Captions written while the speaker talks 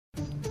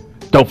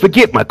Don't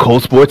forget my Cole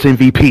Sports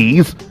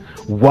MVPs.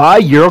 Why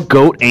Your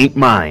GOAT Ain't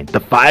Mine. The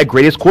 5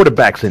 greatest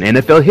quarterbacks in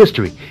NFL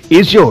history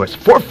is yours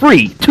for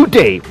free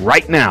today,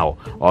 right now.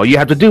 All you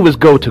have to do is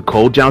go to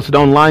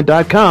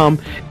ColeJohnsonOnline.com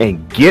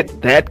and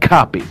get that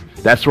copy.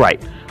 That's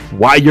right.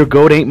 Why Your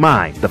GOAT Ain't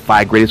Mine. The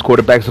 5 greatest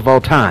quarterbacks of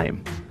all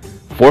time.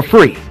 For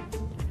free.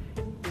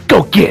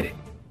 Go get it.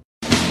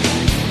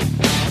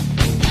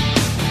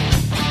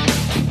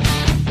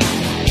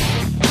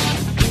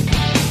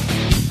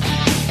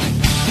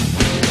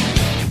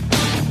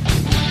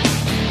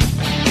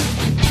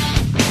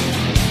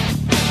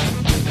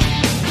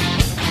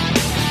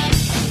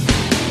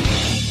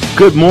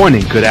 Good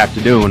morning, good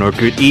afternoon, or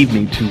good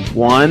evening to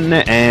one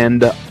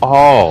and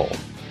all.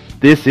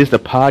 This is the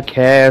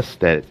podcast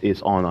that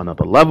is on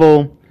another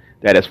level.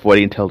 That is for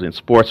the intelligent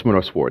sportsman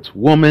or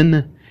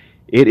sportswoman.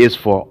 It is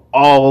for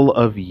all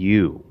of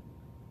you.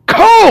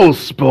 Cole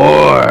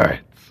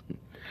Sports!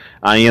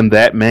 I am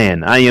that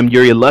man. I am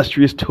your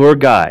illustrious tour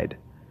guide,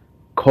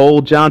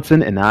 Cole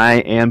Johnson, and I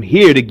am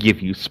here to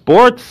give you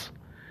sports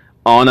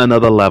on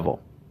another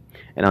level.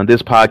 And on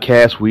this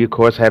podcast, we, of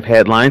course, have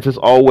headlines as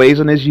always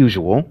and as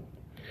usual.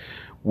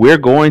 We're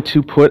going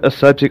to put a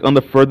subject on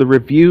the further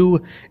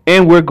review,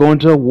 and we're going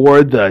to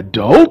award the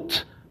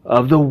DOLT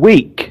of the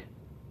week.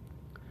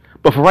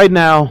 But for right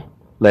now,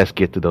 let's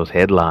get to those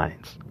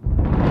headlines.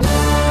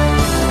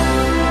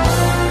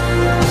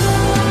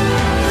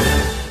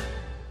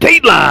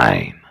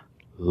 Dateline,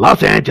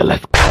 Los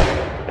Angeles.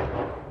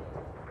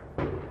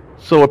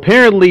 So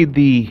apparently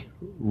the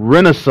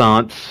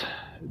renaissance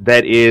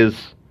that is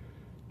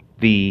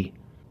the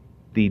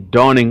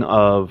dawning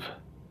of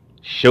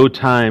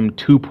Showtime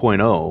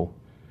 2.0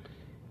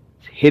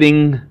 is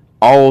hitting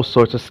all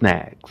sorts of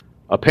snags.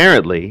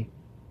 Apparently,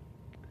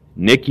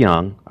 Nick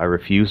Young, I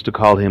refuse to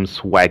call him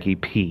Swaggy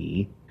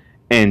P,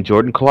 and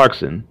Jordan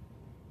Clarkson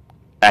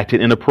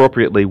acted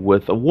inappropriately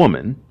with a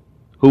woman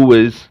who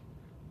was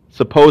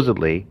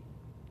supposedly,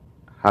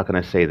 how can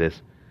I say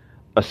this,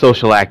 a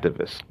social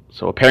activist.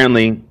 So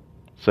apparently,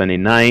 Sunday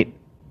night,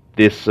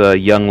 this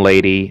young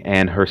lady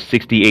and her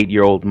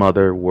 68-year-old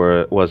mother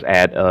was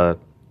at a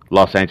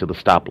Los Angeles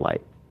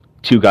stoplight.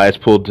 2 guys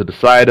pulled to the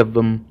side of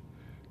them.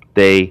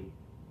 They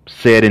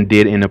said and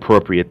did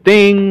inappropriate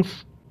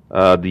things.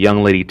 The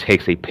young lady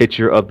takes a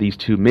picture of these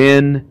 2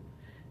 men,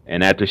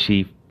 and after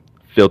she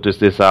filters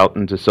this out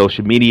into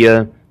social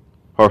media,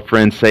 her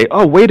friends say,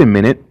 "Oh, wait a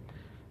minute.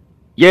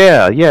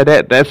 Yeah,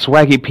 that's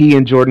Swaggy P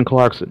and Jordan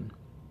Clarkson."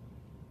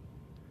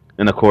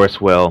 And of course,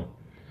 well,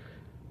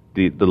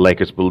 the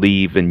Lakers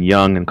believe in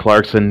Young and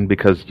Clarkson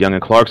because Young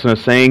and Clarkson are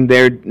saying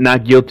they're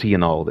not guilty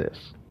in all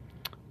this.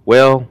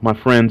 Well, my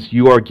friends,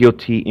 you are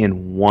guilty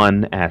in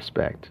one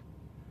aspect,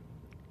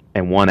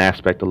 and one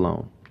aspect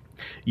alone.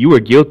 You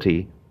are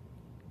guilty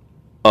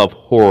of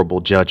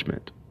horrible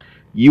judgment.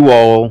 You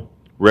all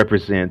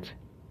represent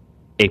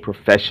a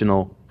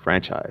professional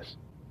franchise.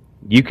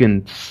 You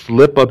can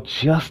slip up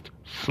just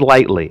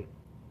slightly,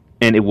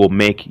 and it will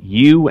make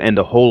you and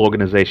the whole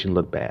organization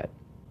look bad.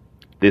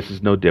 This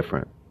is no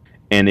different.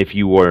 And if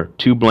you are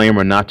to blame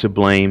or not to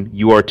blame,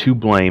 you are to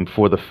blame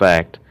for the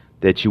fact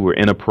that you were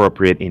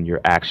inappropriate in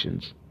your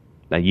actions.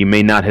 Now, you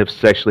may not have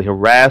sexually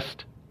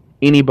harassed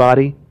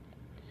anybody.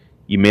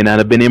 You may not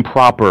have been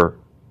improper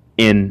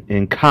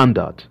in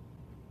conduct,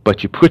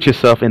 but you put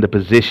yourself in the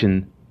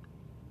position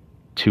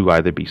to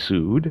either be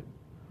sued,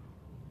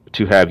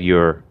 to have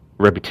your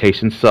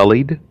reputation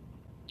sullied,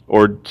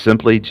 or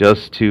simply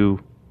just to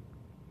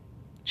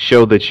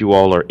show that you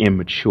all are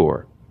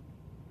immature.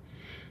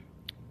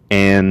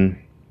 And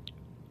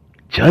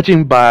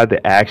judging by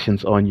the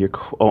actions on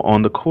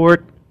the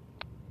court,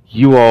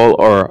 you all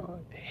are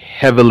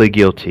heavily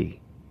guilty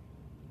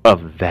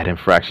of that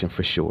infraction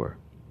for sure.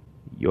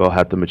 You all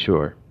have to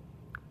mature.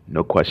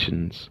 No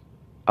questions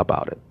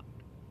about it.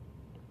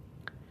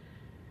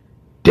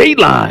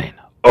 Dateline,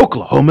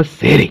 Oklahoma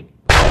City.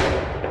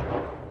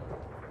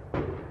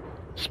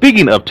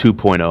 Speaking of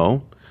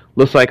 2.0,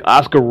 looks like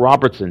Oscar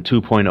Robertson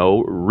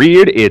 2.0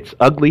 reared its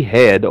ugly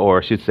head, or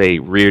I should say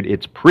reared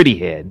its pretty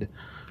head,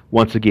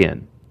 once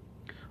again.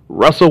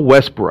 Russell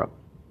Westbrook,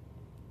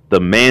 the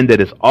man that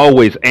is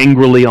always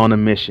angrily on a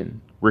mission,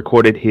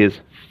 recorded his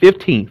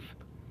 15th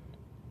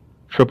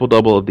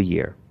triple-double of the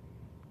year.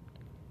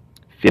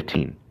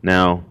 15.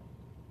 Now,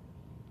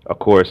 of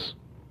course,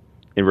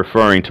 in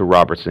referring to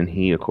Robertson,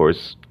 he, of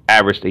course,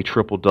 averaged a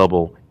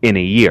triple-double in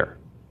a year,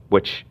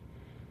 which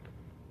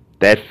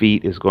that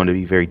feat is going to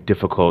be very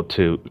difficult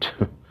to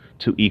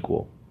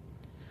equal.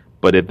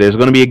 But if there's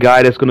going to be a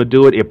guy that's going to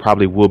do it, it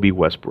probably will be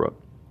Westbrook.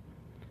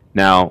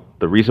 Now,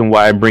 the reason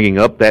why I'm bringing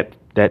up that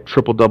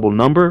triple-double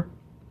number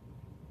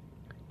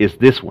is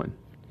this one,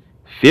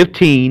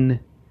 15-0.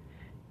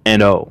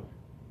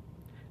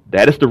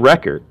 That is the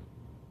record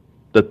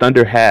the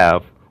Thunder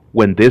have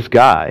when this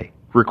guy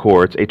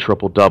records a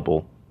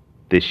triple-double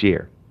this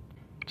year.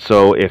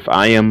 So if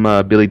I am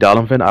Billy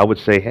Donovan, I would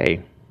say,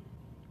 hey,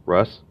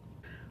 Russ,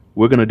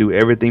 we're going to do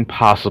everything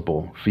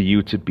possible for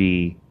you to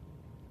be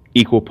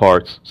equal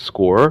parts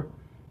scorer,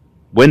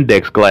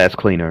 Windex glass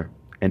cleaner,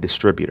 and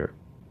distributor.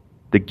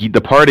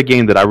 The part of the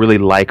game that I really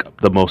like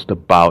the most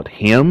about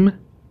him,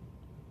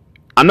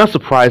 I'm not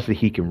surprised that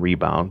he can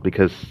rebound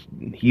because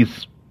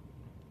he's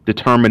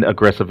determined,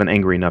 aggressive, and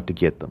angry enough to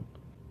get them.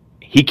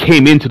 He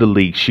came into the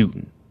league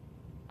shooting,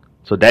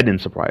 so that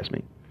didn't surprise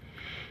me.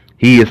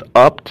 He has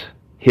upped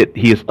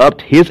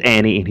his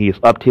ante and he has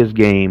upped his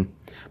game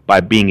by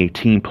being a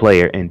team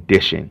player and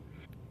dishing.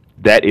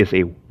 That is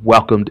a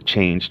welcomed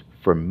change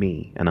for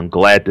me, and I'm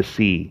glad to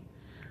see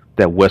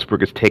that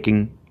Westbrook is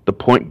taking the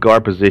point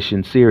guard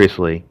position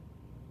seriously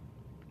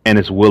and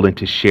is willing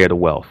to share the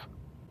wealth.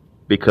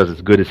 Because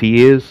as good as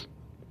he is,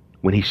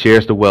 when he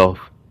shares the wealth,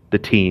 the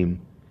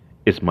team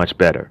is much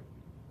better.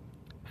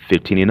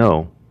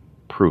 15-0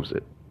 proves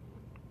it.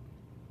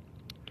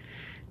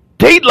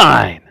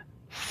 Dateline,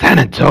 San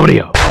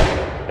Antonio.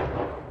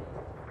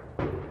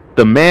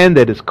 The man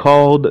that is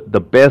called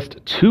the best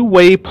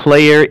two-way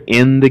player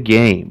in the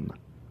game,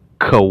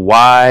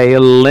 Kawhi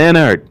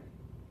Leonard.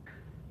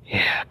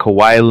 Yeah,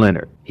 Kawhi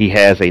Leonard. He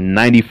has a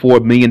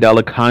 $94 million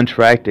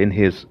contract in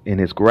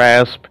his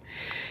grasp.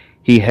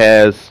 He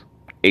has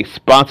a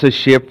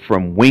sponsorship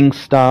from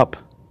Wingstop,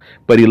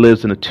 but he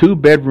lives in a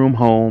 2-bedroom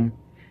home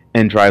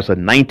and drives a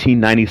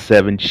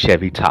 1997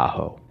 Chevy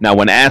Tahoe. Now,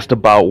 when asked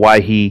about why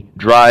he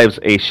drives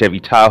a Chevy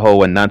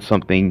Tahoe and not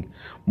something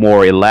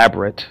more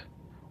elaborate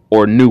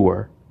or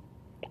newer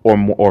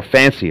or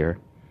fancier,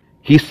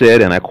 he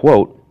said, and I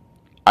quote,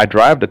 "I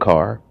drive the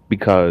car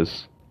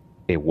because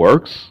it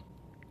works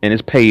and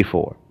is paid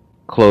for,"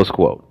 close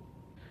quote.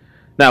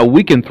 Now,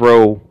 we can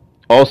throw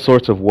all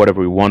sorts of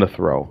whatever we want to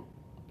throw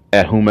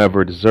at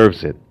whomever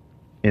deserves it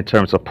in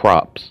terms of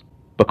props.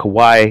 But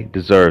Kawhi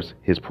deserves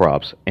his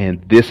props,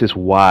 and this is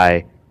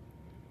why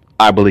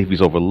I believe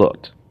he's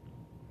overlooked.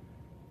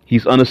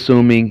 He's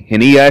unassuming,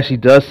 and he actually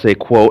does say,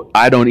 quote,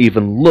 "I don't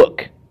even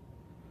look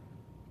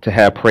to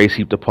have praise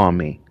heaped upon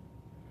me.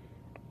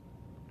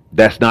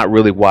 That's not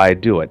really why I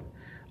do it.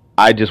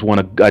 I just want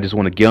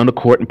to get on the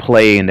court and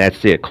play, and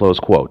that's it," close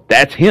quote.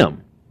 That's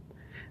him.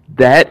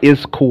 That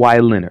is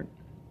Kawhi Leonard.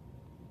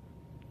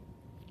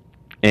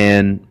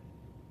 And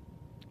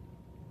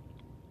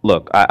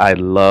look, I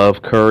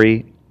love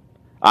Curry.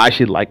 I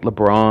actually like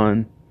LeBron.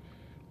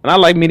 And I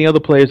like many other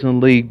players in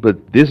the league,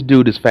 but this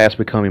dude is fast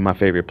becoming my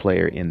favorite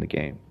player in the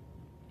game.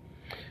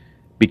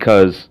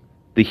 Because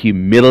the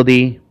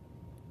humility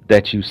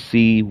that you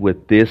see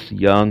with this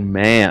young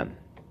man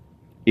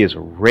is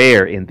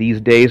rare in these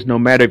days, no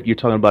matter if you're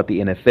talking about the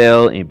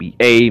NFL,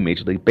 NBA,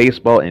 Major League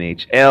Baseball,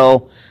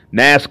 NHL,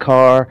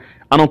 NASCAR.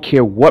 I don't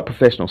care what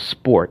professional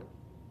sport.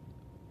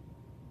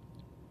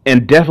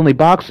 And definitely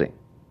boxing.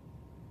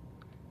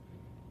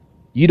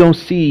 You don't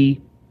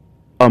see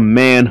a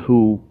man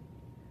who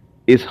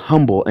is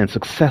humble and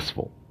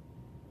successful.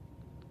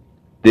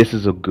 This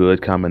is a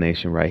good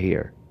combination right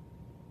here.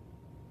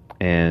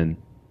 And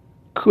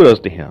kudos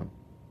to him.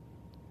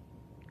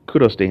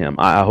 Kudos to him.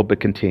 I hope it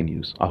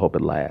continues. I hope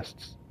it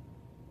lasts.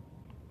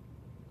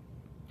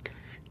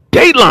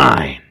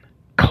 Dateline,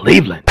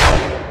 Cleveland.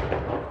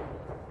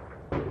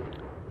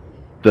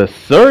 The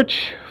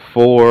search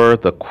for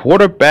the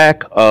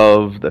quarterback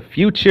of the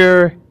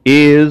future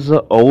is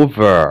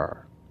over.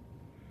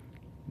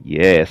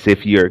 Yes,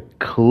 if you're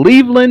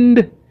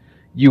Cleveland,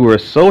 you are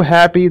so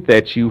happy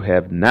that you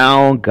have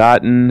now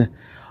gotten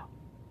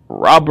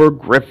Robert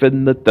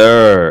Griffin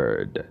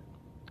III.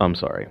 I'm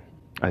sorry.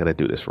 I gotta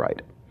do this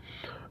right.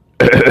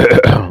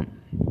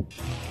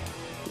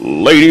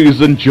 Ladies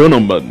and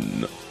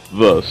gentlemen,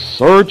 the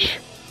search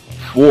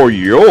for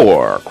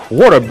your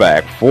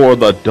quarterback for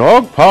the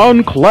Dog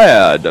Pound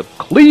clad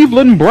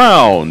Cleveland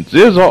Browns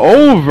is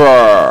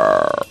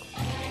over.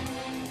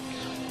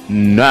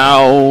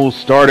 Now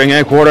starting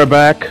at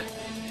quarterback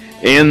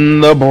in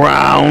the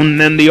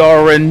brown and the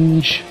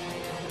orange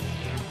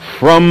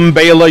from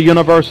Baylor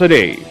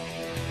University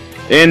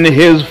in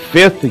his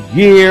 5th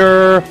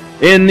year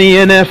in the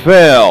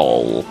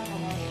NFL.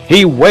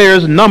 He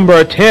wears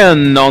number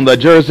 10 on the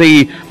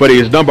jersey, but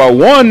he's number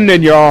 1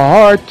 in your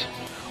heart.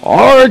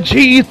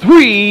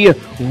 RG3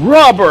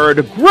 Robert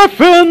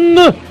Griffin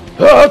III.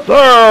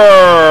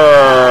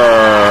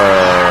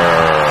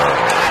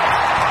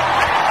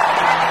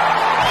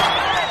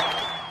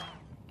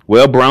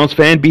 Well, Browns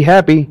fan, be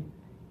happy.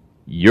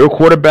 Your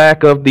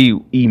quarterback of the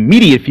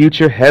immediate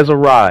future has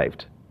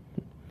arrived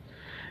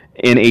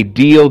in a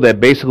deal that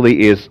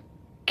basically is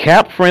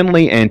cap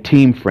friendly and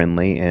team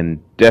friendly,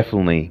 and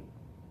definitely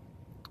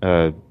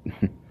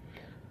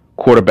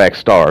quarterback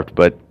starved,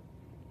 but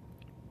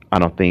I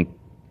don't think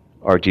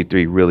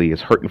RG3 really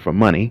is hurting for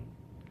money.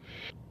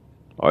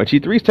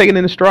 RG3 is taking it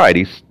in stride.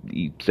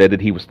 He said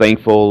that he was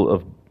thankful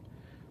of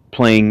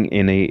playing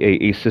in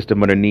a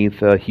system underneath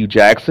Hugh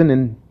Jackson,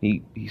 and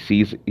he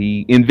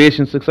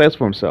envisions success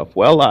for himself.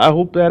 Well, I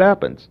hope that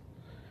happens.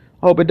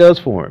 I hope it does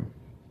for him.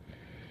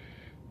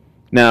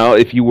 Now,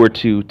 if you were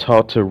to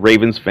talk to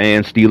Ravens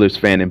fan, Steelers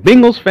fan, and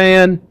Bengals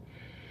fan,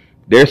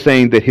 they're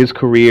saying that his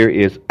career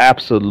is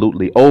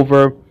absolutely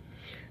over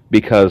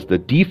because the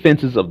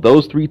defenses of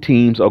those 3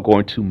 teams are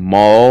going to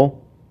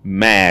maul,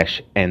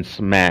 mash, and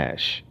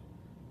smash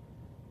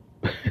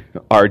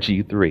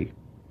RG3.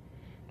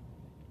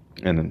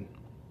 And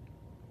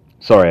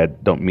sorry, I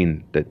don't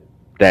mean that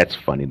that's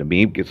funny to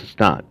me, because it's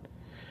not.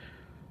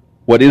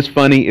 What is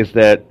funny is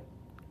that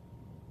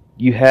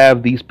you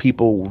have these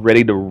people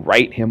ready to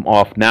write him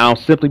off now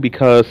simply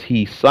because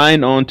he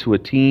signed on to a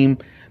team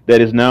that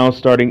is now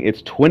starting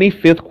its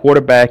 25th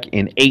quarterback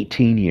in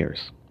 18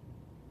 years.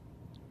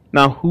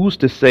 Now, who's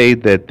to say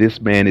that this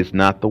man is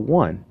not the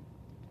one?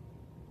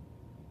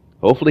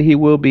 Hopefully he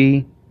will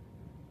be.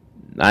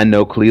 I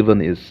know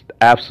Cleveland is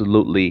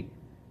absolutely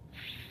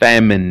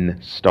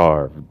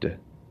famine-starved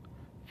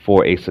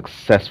for a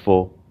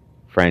successful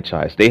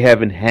franchise. They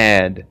haven't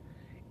had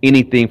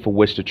anything for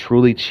which to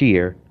truly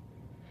cheer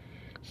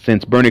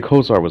since Bernie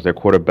Kosar was their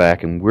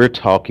quarterback, and we're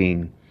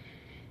talking,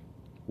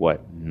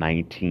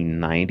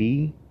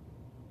 1990?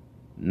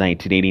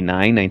 1989,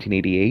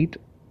 1988?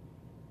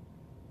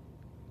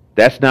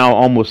 That's now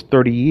almost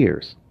 30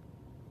 years.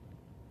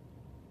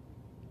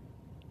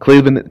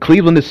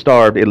 Cleveland is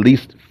starved, at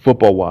least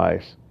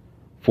football-wise,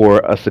 for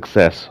a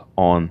success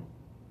on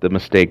the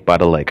mistake by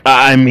the lake.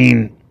 I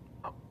mean,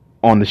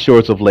 on the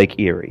shores of Lake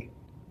Erie.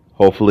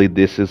 Hopefully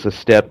this is a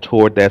step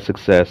toward that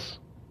success.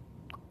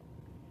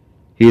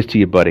 Here's to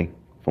you, buddy.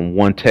 From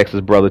one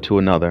Texas brother to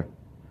another.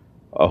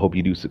 I hope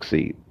you do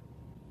succeed.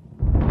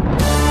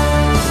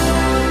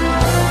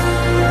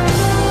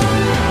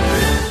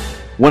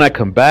 When I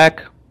come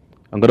back,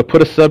 I'm going to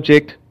put a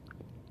subject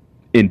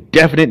in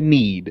definite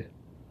need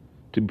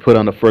to be put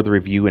on a further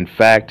review. In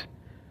fact,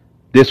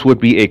 this would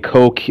be a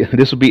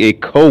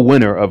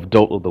co-winner of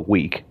DOLT of the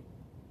Week.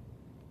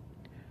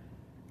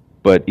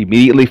 But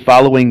immediately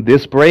following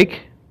this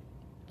break,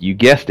 you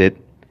guessed it,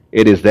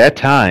 it is that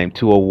time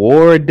to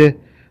award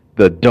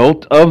the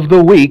DOLT of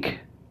the Week.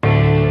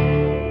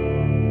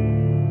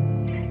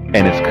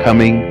 And it's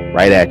coming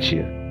right at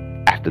you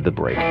after the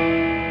break.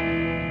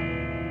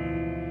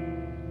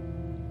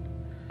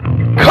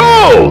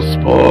 Cole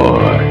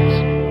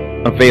Sportz!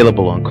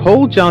 Available on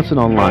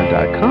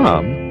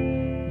ColeJohnsonOnline.com,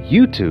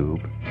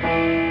 YouTube,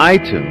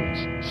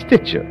 iTunes,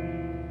 Stitcher,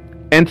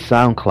 and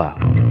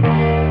SoundCloud.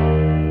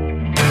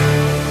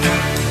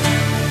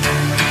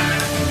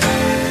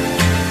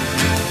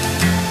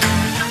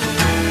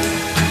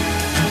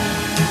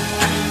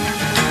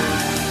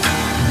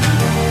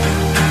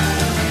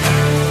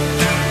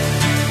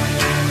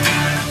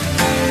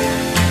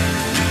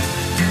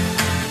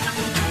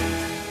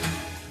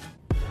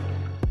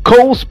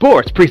 Cole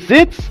Sportz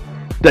presents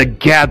The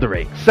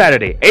Gathering,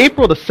 Saturday,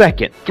 April the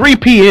 2nd, 3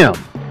 p.m.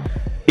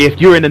 If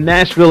you're in the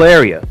Nashville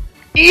area,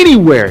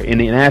 anywhere in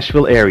the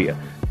Nashville area,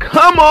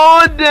 come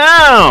on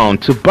down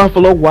to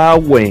Buffalo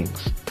Wild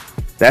Wings.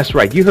 That's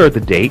right, you heard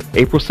the date,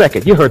 April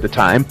 2nd. You heard the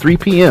time, 3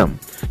 p.m.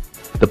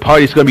 The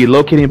party's going to be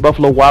located in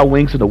Buffalo Wild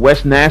Wings in the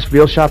West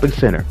Nashville Shopping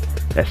Center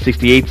at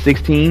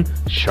 6816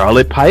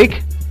 Charlotte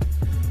Pike.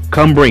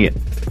 Come bring it.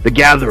 The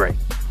Gathering,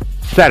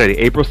 Saturday,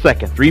 April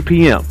 2nd, 3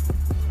 p.m.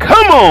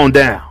 Come on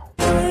down.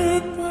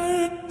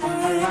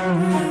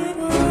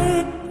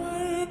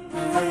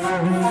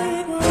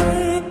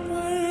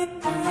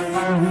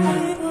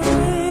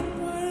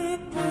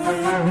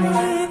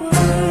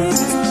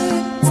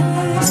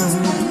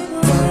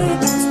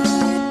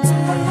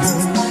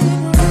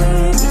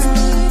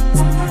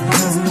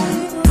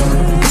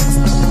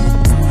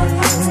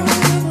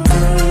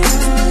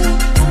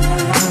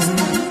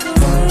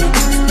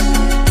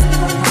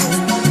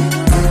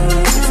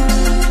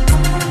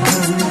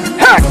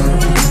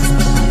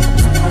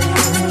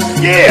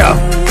 Yeah!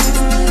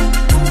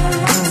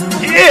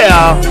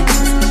 Yeah!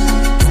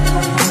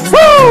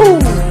 Woo!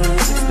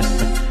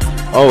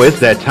 Oh, it's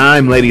that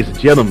time, ladies and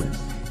gentlemen.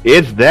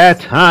 It's that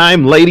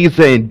time, ladies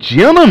and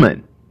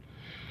gentlemen.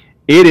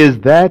 It is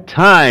that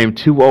time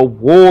to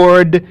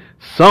award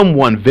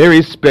someone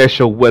very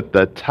special with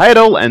the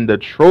title and the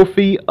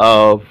trophy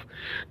of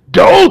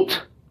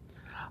DOLT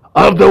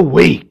of the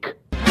Week.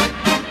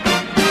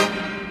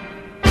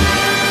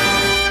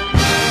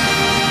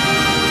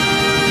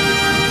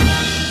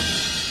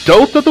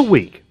 DOLT of the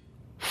Week,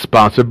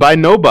 sponsored by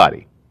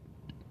nobody,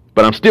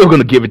 but I'm still going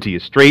to give it to you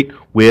straight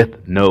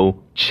with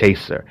no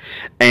chaser.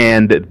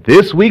 And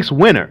this week's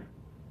winner,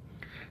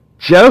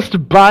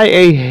 just by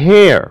a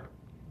hair,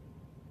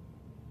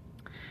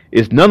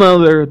 is none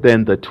other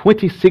than the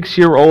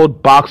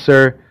 26-year-old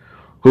boxer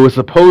who is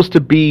supposed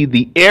to be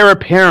the heir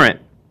apparent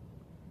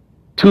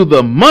to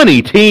the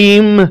money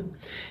team,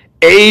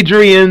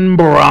 Adrien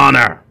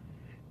Broner.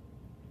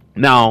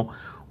 Now,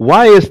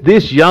 why is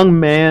this young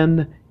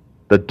man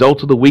the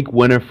DOLT of the Week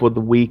winner for the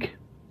week?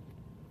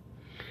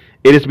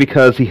 It is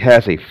because he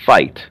has a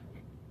fight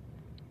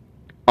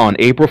on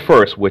April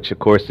 1st, which of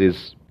course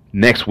is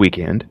next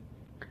weekend.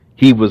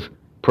 He was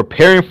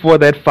preparing for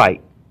that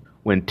fight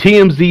when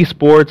TMZ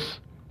Sports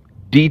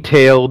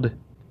detailed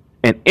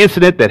an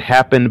incident that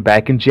happened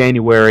back in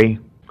January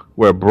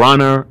where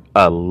Broner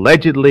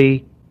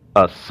allegedly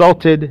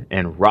assaulted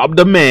and robbed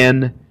a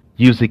man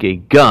using a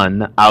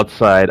gun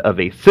outside of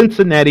a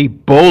Cincinnati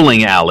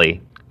bowling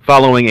alley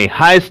following a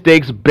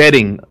high-stakes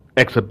betting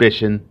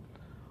exhibition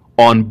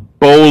on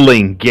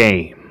bowling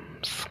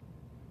games.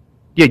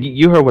 Yeah,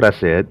 you heard what I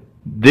said.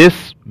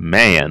 This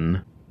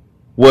man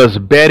was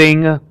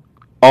betting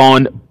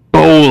on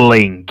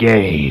bowling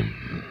games.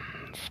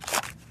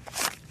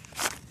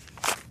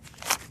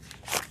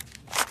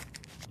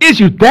 Is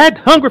you that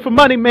hungry for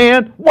money,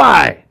 man?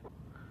 Why?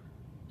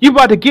 You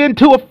about to get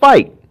into a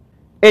fight,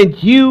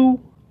 and you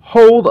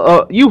hold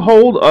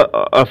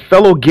a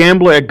fellow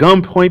gambler at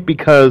gunpoint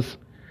because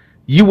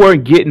you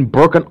weren't getting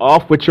broken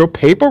off with your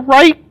paper,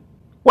 right?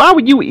 Why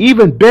were you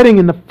even betting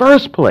in the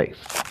first place?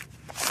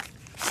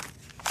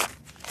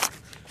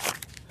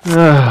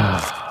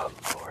 Oh,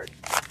 Lord.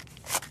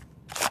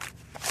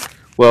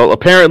 Well,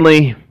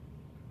 apparently,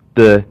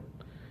 the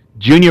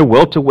junior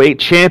welterweight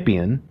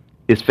champion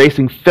is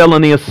facing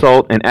felony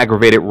assault and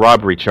aggravated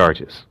robbery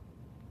charges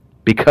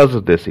because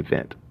of this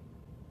event.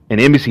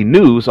 And NBC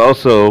News,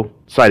 also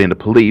citing the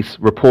police,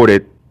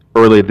 reported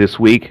earlier this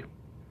week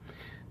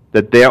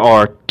that there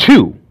are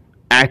 2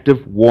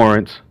 active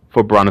warrants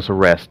for Broner's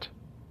arrest,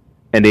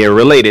 and they are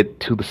related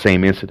to the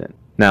same incident.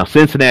 Now,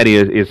 Cincinnati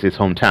is his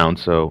hometown,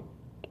 so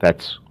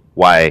that's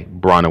why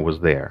Broner was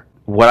there.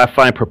 What I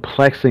find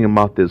perplexing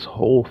about this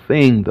whole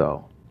thing,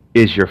 though,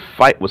 is your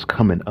fight was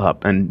coming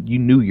up, and you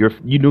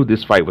knew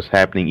this fight was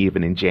happening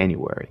even in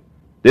January.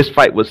 This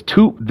fight was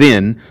 2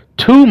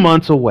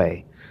 months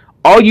away.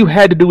 All you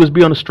had to do was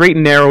be on a straight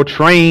and narrow,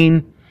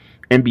 train,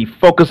 and be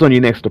focused on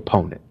your next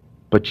opponent.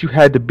 But you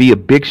had to be a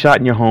big shot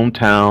in your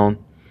hometown,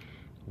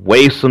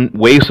 wave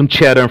some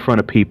cheddar in front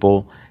of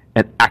people,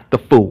 and act the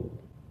fool.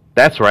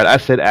 That's right, I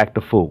said act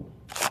the fool.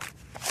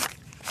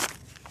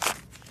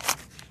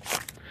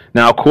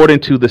 Now,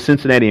 according to the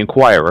Cincinnati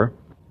Enquirer,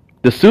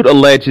 the suit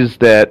alleges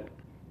that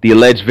the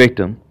alleged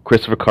victim,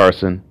 Christopher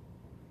Carson,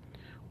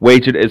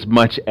 wagered as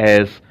much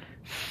as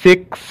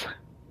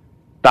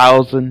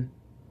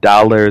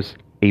 $6,000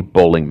 a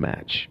bowling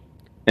match.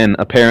 And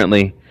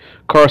apparently,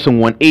 Carson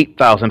won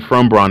 $8,000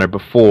 from Broner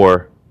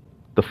before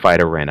the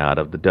fighter ran out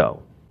of the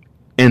dough.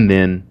 And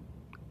then,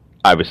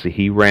 obviously,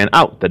 he ran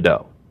out the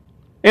dough.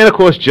 And of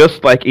course,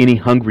 just like any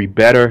hungry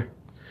bettor,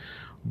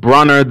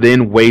 Broner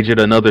then wagered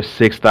another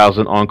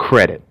 $6,000 on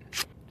credit.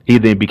 He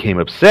then became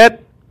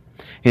upset,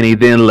 and he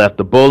then left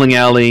the bowling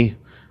alley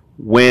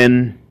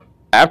when,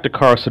 after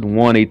Carson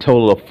won a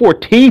total of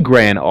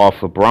 $14,000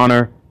 off of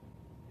Broner,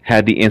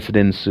 had the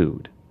incident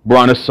ensued.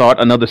 Broner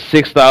sought another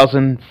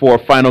 $6,000 for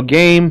a final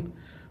game,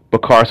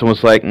 but Carson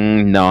was like,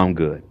 no, I'm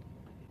good.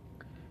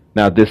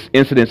 Now, this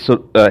incident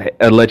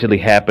allegedly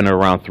happened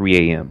around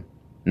 3 a.m.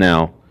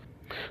 Now,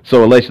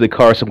 so allegedly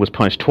Carson was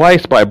punched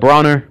twice by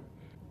Broner,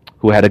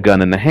 who had a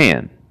gun in the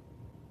hand.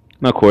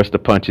 Now, of course, the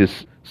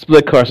punches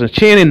split Carson's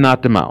chin and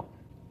knocked him out.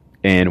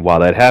 And while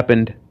that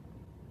happened,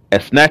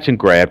 a snatch and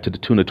grab to the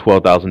tune of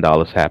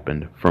 $12,000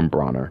 happened from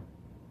Broner.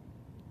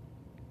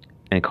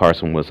 And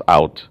Carson was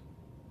out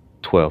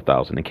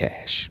 $12,000 in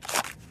cash.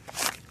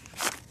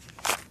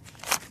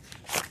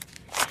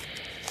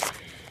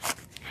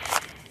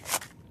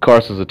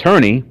 Carson's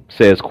attorney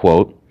says,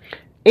 quote,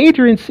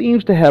 Adrien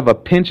seems to have a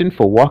penchant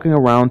for walking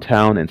around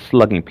town and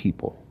slugging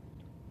people.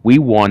 We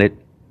want it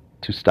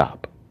to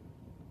stop.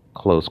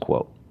 Close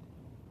quote.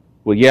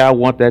 Well, yeah, I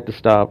want that to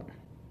stop.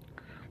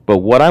 But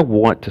what I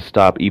want to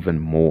stop even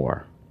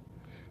more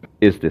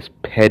is this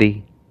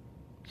petty,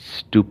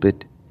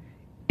 stupid,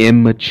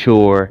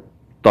 immature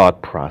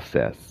thought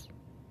process.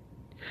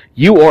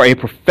 You are a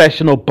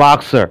professional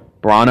boxer,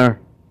 Broner.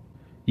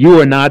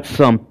 You are not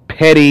some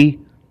petty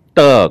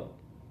thug.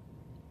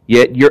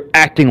 Yet you're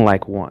acting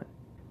like one.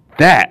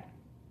 That,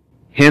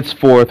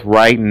 henceforth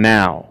right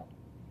now,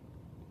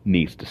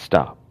 needs to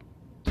stop.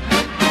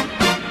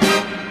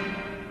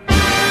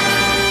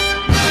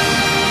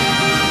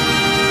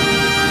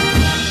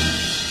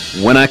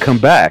 When I come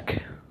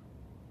back,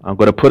 I'm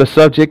going to put a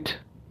subject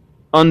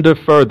under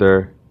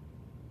further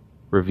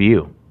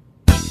review.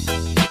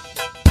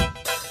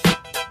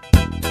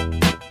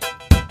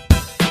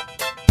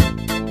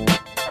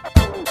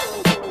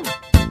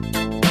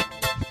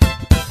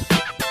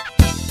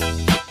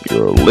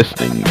 You're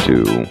listening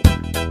to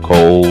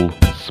Cole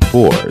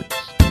Sportz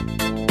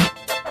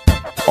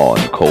on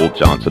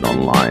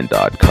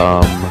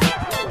ColeJohnsonOnline.com,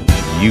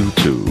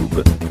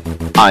 YouTube,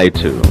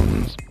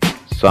 iTunes,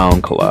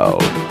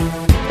 SoundCloud,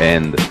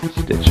 and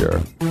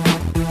Stitcher.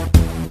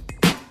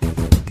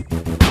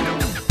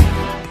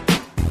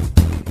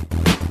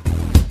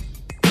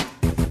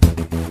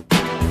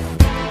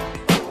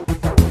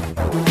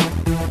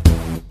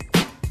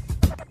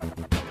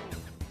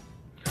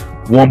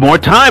 One more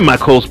time, my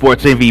Cole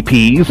Sportz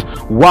MVPs.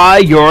 Why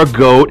your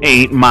GOAT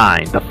ain't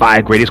mine. The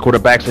 5 greatest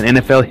quarterbacks in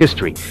NFL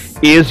history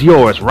is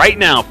yours right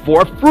now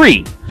for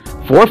free.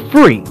 For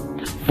free.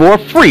 For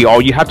free. All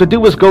you have to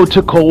do is go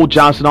to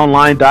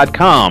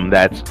ColeJohnsonOnline.com.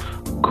 That's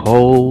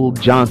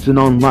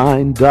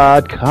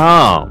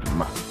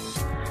ColeJohnsonOnline.com.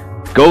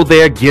 Go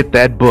there, get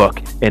that book,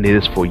 and it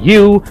is for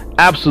you,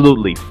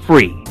 absolutely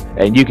free.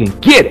 And you can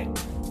get it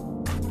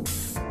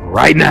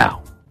right now.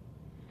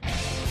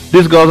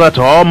 This goes out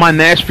to all my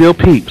Nashville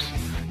peeps.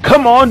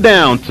 Come on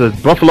down to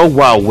Buffalo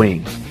Wild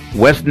Wings,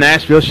 West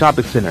Nashville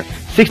Shopping Center,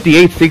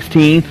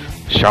 6816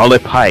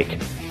 Charlotte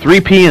Pike,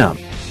 3 p.m.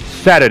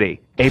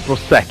 Saturday, April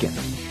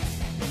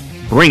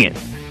 2nd. Bring it.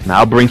 And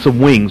I'll bring some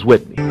wings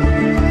with me.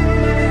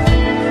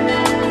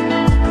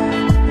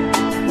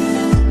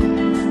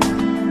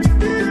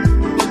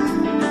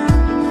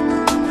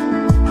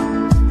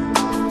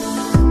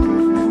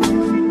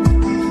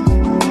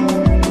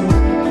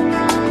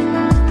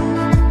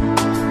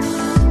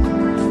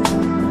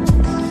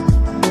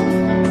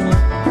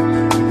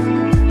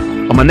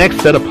 On my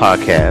next set of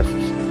podcasts,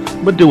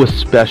 I'm going to do a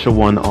special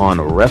one on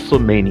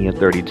WrestleMania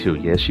 32.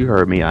 Yes, you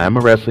heard me. I am a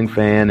wrestling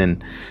fan,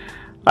 and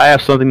I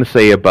have something to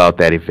say about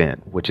that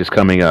event, which is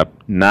coming up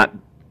not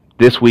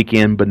this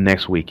weekend, but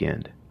next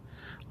weekend.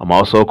 I'm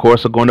also, of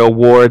course, going to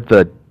award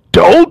the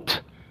DOLT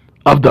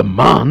of the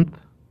month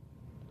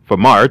for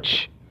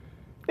March.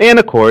 And,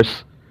 of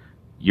course,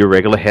 your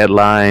regular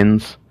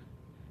headlines,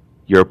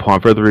 your Upon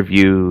Further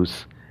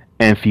reviews,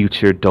 and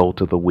future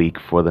DOLT of the week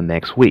for the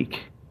next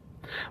week.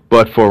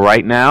 But for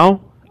right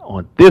now,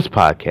 on this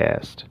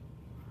podcast,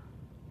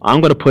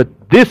 I'm going to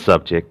put this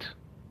subject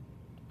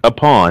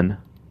upon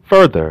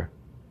further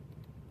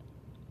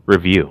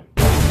review.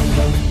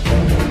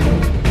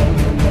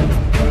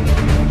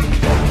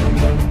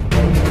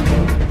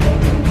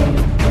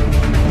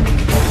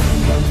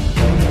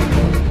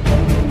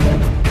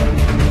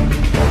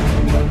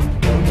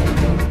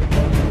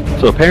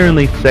 So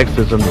apparently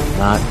sexism is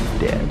not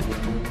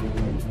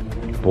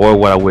dead. Boy,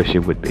 what I wish it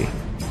would be.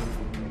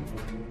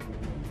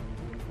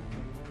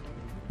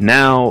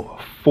 Now,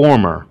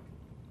 former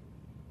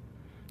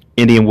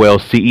Indian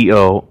Wells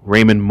CEO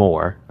Raymond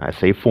Moore, I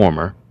say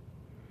former,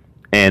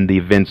 and the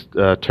event's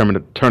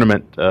tournament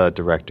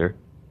director,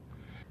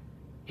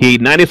 he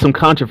ignited some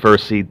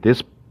controversy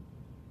this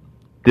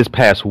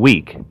past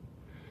week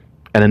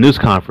at a news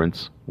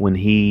conference when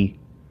he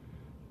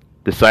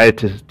decided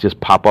to just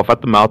pop off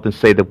at the mouth and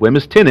say that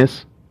women's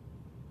tennis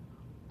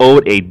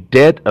owed a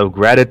debt of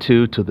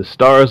gratitude to the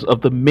stars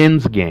of the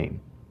men's game.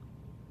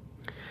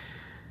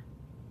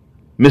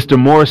 Mr.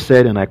 Moore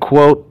said, and I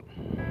quote,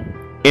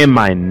 "In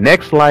my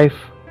next life,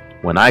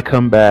 when I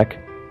come back,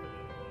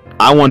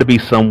 I want to be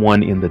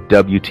someone in the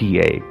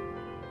WTA."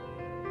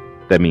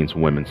 That means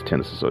Women's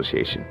Tennis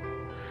Association.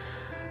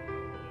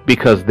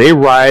 "Because they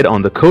ride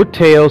on the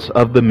coattails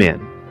of the men.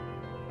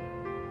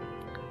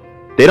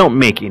 They don't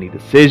make any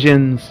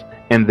decisions,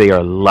 and they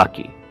are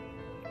lucky.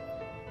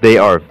 They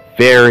are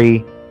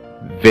very,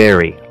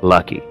 very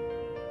lucky.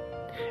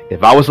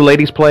 If I was a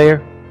ladies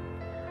player,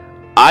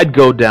 I'd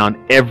go down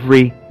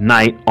every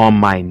night on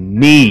my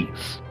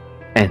knees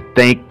and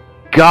thank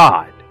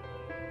God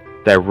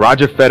that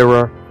Roger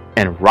Federer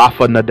and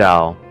Rafa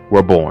Nadal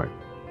were born,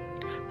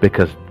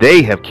 because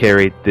they have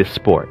carried this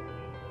sport.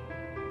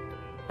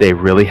 They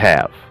really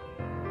have."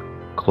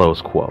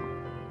 Close quote.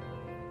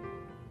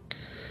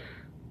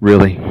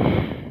 Really?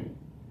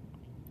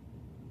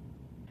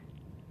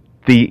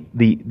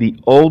 The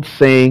old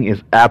saying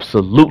is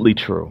absolutely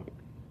true.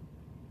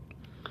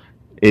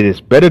 It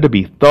is better to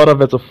be thought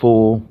of as a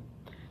fool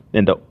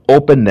than to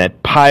open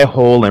that pie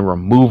hole and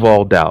remove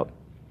all doubt.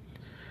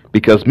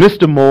 Because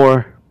Mr.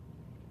 Moore,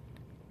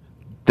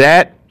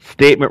 that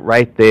statement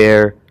right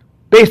there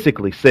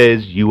basically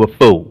says you a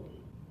fool.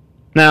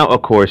 Now,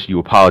 of course, you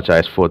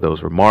apologize for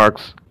those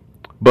remarks,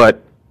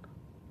 but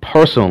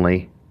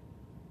personally,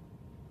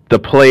 the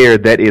player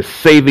that is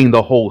saving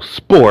the whole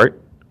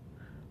sport,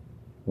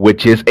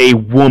 which is a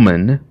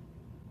woman,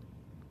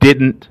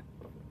 didn't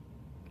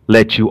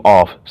let you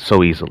off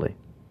so easily.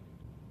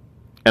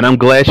 And I'm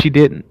glad she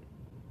didn't.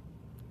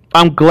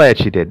 I'm glad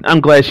she didn't. I'm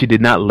glad she did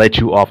not let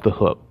you off the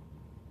hook.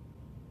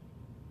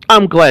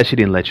 I'm glad she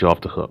didn't let you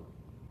off the hook.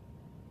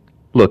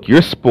 Look,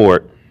 your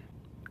sport,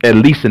 at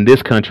least in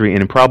this country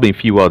and probably a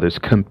few others,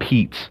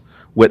 competes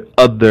with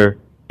other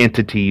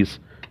entities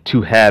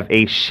to have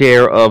a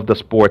share of the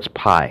sports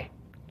pie.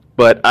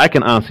 But I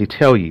can honestly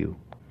tell you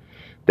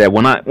that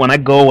when I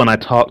go and I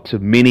talk to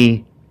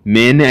many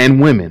men and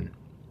women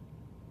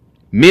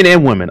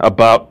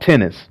about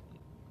tennis,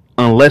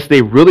 unless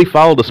they really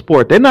follow the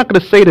sport, they're not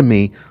going to say to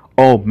me,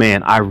 "Oh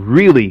man, I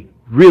really,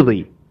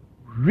 really,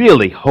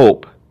 really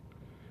hope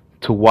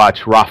to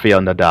watch Rafael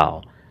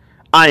Nadal.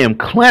 I am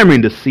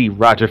clamoring to see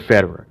Roger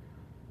Federer.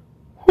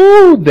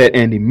 Whoo, that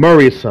Andy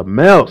Murray is something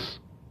else."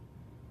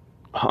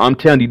 I'm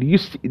telling you, do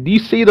you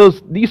see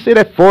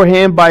that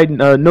forehand by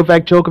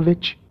Novak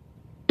Djokovic?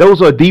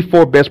 Those are the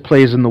four best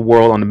players in the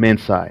world on the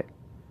men's side.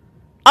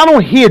 I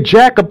don't hear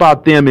jack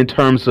about them in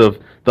terms of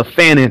the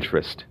fan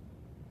interest.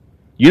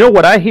 You know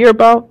what I hear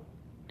about?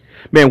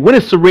 Man, when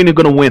is Serena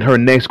going to win her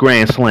next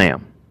Grand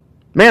Slam?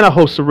 Man, I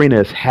hope Serena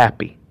is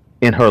happy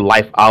in her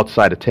life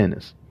outside of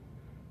tennis.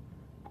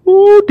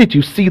 Ooh, did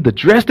you see the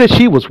dress that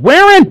she was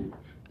wearing?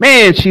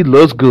 Man, she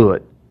looks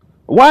good.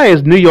 Why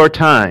is New York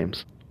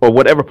Times, or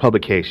whatever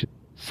publication,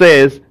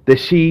 says that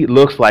she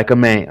looks like a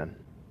man?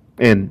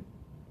 And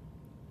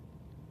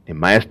in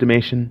my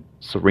estimation,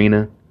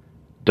 Serena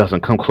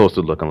doesn't come close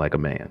to looking like a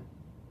man.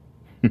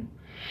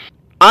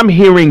 I'm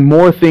hearing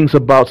more things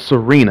about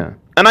Serena,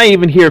 and I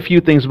even hear a few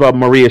things about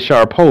Maria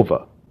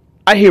Sharapova.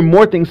 I hear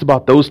more things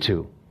about those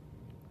two.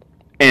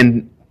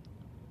 And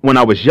when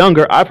I was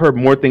younger, I've heard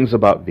more things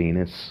about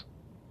Venus,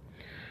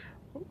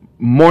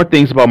 more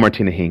things about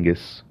Martina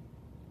Hingis,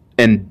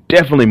 and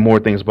definitely more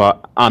things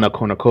about Anna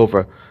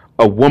Kournikova,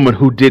 a woman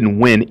who didn't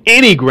win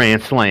any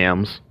Grand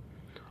Slams,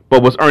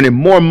 but was earning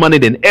more money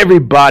than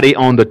everybody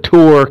on the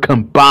tour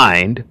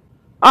combined.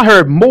 I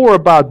heard more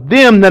about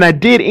them than I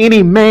did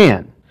any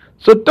man.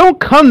 So don't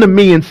come to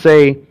me and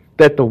say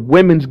that the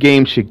women's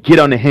game should get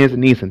on their hands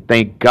and knees and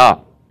thank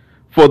God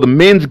for the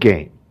men's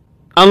game.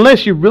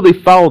 Unless you really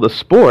follow the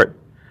sport,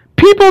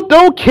 people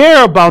don't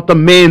care about the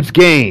men's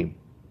game.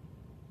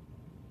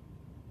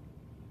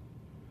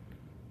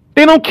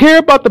 They don't care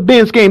about the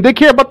men's game. They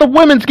care about the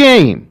women's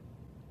game.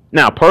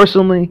 Now,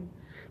 personally,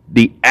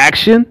 the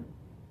action,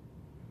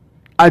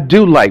 I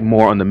do like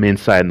more on the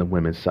men's side than the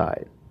women's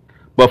side.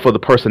 But for the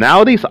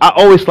personalities, I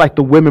always liked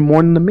the women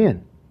more than the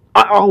men.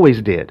 I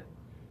always did.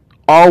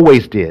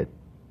 Always did.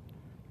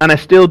 And I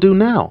still do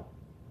now.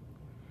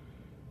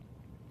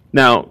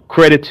 Now,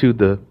 credit to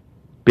the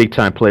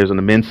big-time players on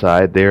the men's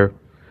side. They're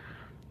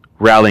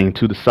rallying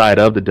to the side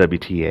of the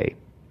WTA.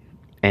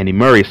 Andy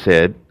Murray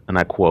said, and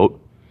I quote,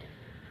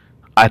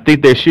 "I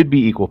think there should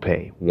be equal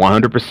pay,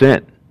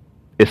 100%,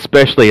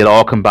 especially at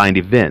all combined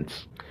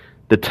events.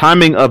 The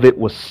timing of it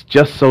was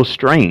just so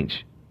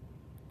strange.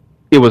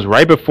 It was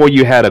right before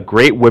you had a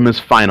great women's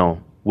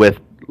final with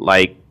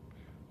like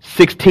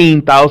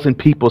 16,000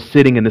 people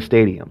sitting in the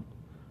stadium."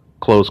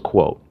 Close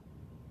quote.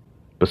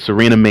 But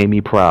Serena made me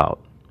proud.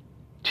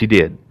 She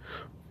did,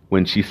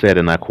 when she said,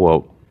 and I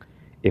quote,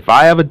 "If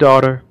I have a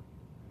daughter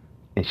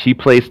and she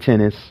plays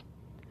tennis,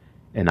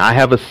 and I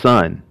have a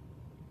son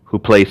who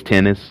plays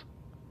tennis,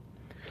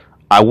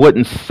 I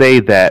wouldn't say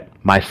that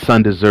my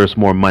son deserves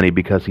more money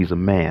because he's a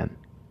man.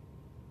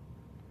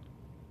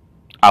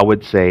 I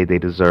would say they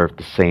deserve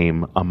the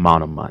same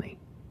amount of money."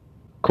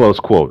 Close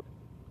quote.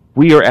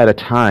 We are at a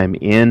time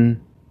in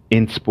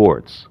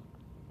sports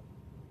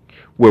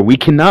where we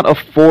cannot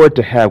afford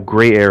to have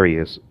gray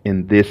areas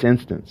in this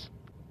instance.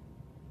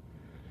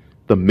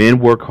 The men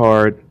work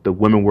hard, the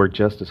women work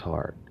just as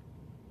hard.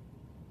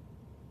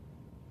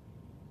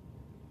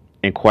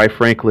 And quite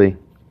frankly,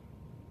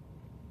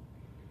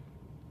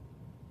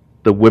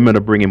 the women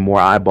are bringing more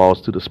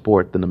eyeballs to the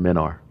sport than the men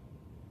are.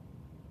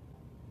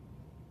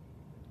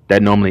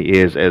 That normally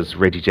is, as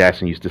Reggie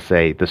Jackson used to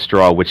say, the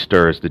straw which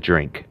stirs the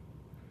drink.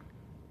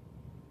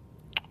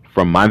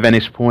 From my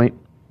vantage point,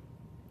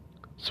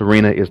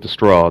 Serena is the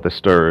straw that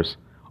stirs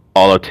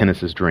all of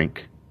tennis's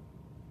drink.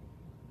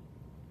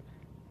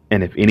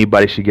 And if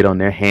anybody should get on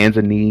their hands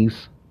and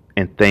knees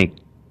and thank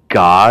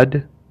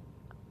God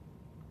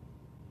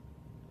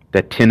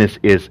that tennis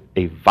is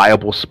a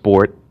viable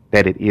sport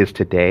that it is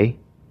today,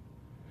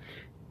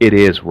 it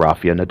is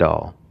Rafael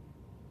Nadal,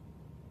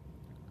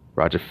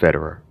 Roger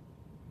Federer,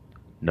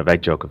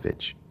 Novak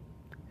Djokovic,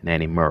 and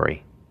Andy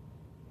Murray.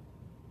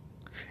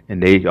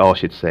 And they all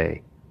should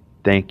say,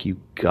 thank you,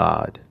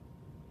 God,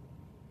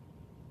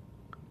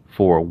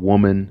 for a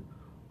woman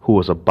who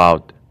was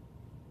about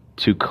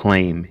to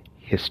claim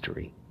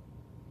history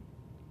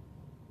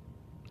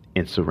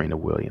in Serena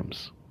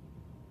Williams.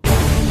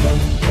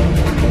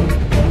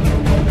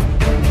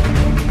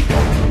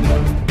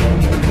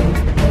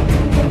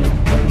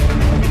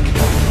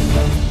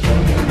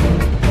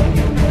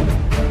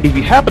 If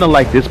you happen to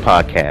like this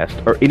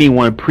podcast or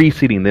anyone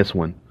preceding this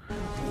one,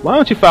 why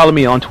don't you follow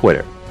me on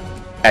Twitter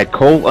at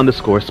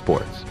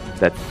Cole_Sports.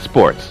 That's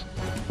Sports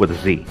with a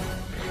Z. You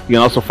can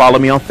also follow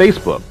me on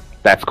Facebook.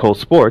 That's Cole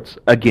Sports.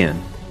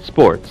 Again,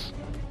 Sports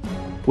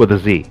with a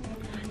Z.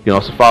 You can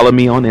also follow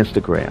me on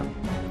Instagram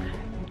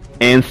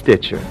and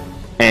Stitcher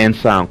and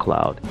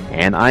SoundCloud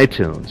and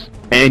iTunes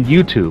and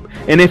YouTube.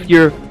 And if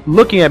you're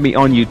looking at me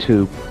on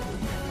YouTube,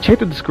 check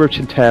the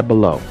description tab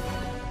below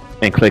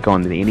and click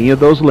on any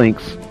of those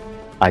links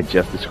I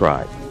just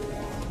described.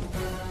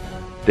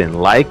 Then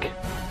like,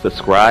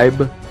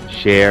 subscribe,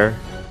 share,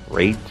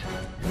 rate,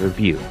 and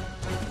review.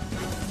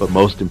 But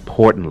most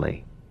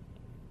importantly,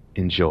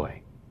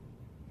 enjoy.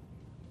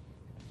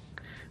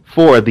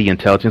 For The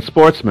Intelligent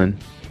Sportsman,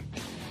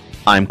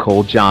 I'm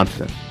Cole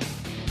Johnson.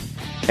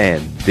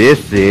 And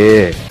this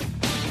is